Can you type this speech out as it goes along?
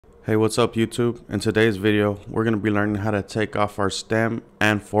Hey, what's up YouTube? In today's video, we're going to be learning how to take off our stem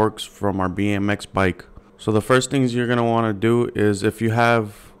and forks from our BMX bike. So the first things you're going to want to do is, if you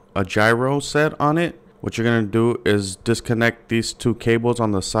have a gyro set on it, what you're going to do is disconnect these two cables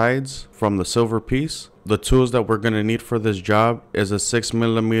on the sides from the silver piece. The tools that we're going to need for this job is a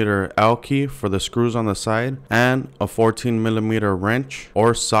 6mm L key for the screws on the side and a 14mm wrench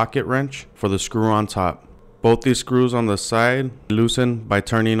or socket wrench for the screw on top. Both these screws on the side loosen by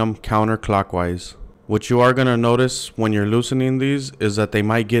turning them counterclockwise. What you are going to notice when you're loosening these is that they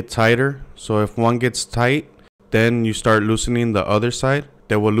might get tighter. So if one gets tight, then you start loosening the other side.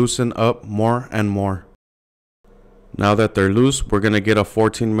 They will loosen up more and more. Now that they're loose, we're going to get a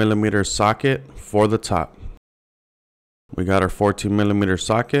 14mm socket for the top. We got our 14mm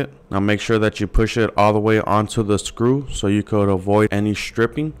socket. Now make sure that you push it all the way onto the screw so you could avoid any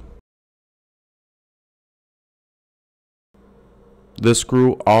stripping. This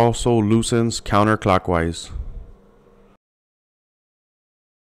screw also loosens counterclockwise.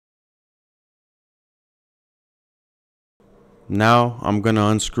 Now I'm going to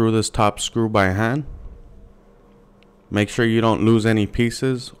unscrew this top screw by hand. Make sure you don't lose any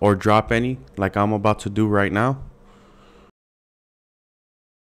pieces or drop any like I'm about to do right now.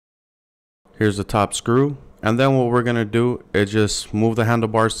 Here's the top screw. And then what we're going to do is just move the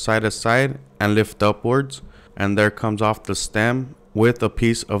handlebars side to side and lift upwards. And there comes off the stem with a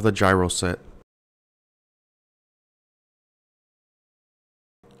piece of the gyro set.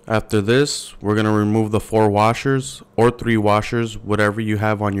 After this, we're going to remove the 4 washers or 3 washers, whatever you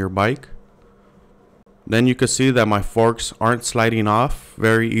have on your bike. Then you can see that my forks aren't sliding off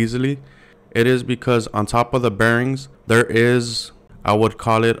very easily. It is because on top of the bearings, there is, I would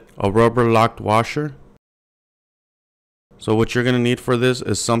call it, a rubber locked washer. So what you're going to need for this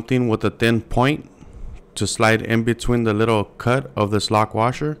is something with a thin point to slide in between the little cut of this lock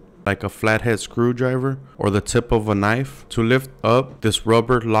washer, like a flathead screwdriver or the tip of a knife, to lift up this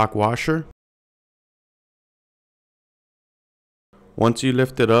rubber lock washer. Once you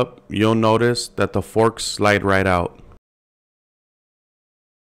lift it up, you'll notice that the forks slide right out.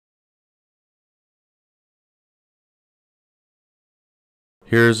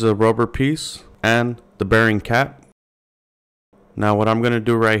 Here's a rubber piece and the bearing cap. Now what I'm going to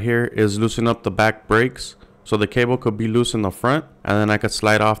do right here is loosen up the back brakes so the cable could be loose in the front, and then I could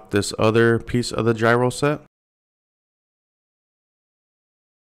slide off this other piece of the gyro set.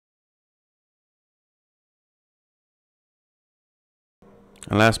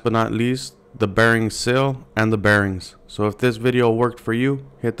 And last but not least, the bearing seal and the bearings. So if this video worked for you,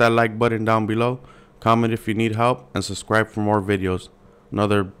 hit that like button down below, comment if you need help, and subscribe for more videos.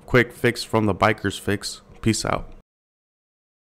 Another quick fix from the Biker's Fix. Peace out.